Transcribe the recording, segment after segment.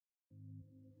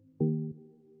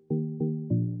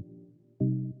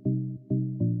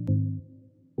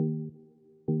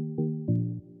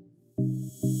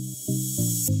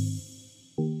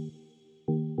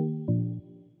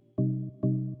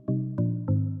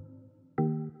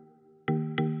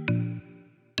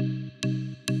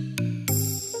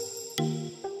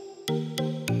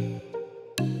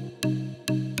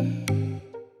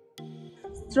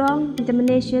Strong,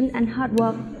 determination, and hard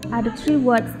work are the three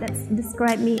words that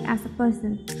describe me as a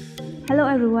person. Hello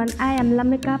everyone, I am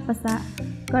Lameca Passah,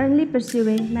 currently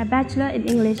pursuing my Bachelor in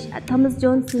English at Thomas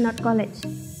Jones Synod College.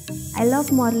 I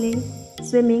love modeling,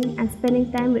 swimming, and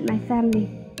spending time with my family.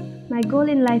 My goal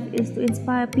in life is to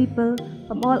inspire people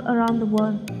from all around the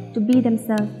world to be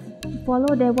themselves, to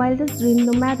follow their wildest dream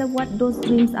no matter what those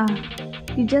dreams are.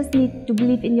 You just need to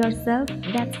believe in yourself,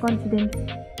 that's confidence.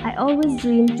 I always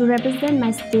dream to represent my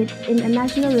state in a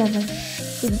national level.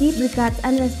 With deep regards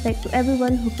and respect to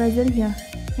everyone who present here.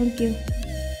 Thank you.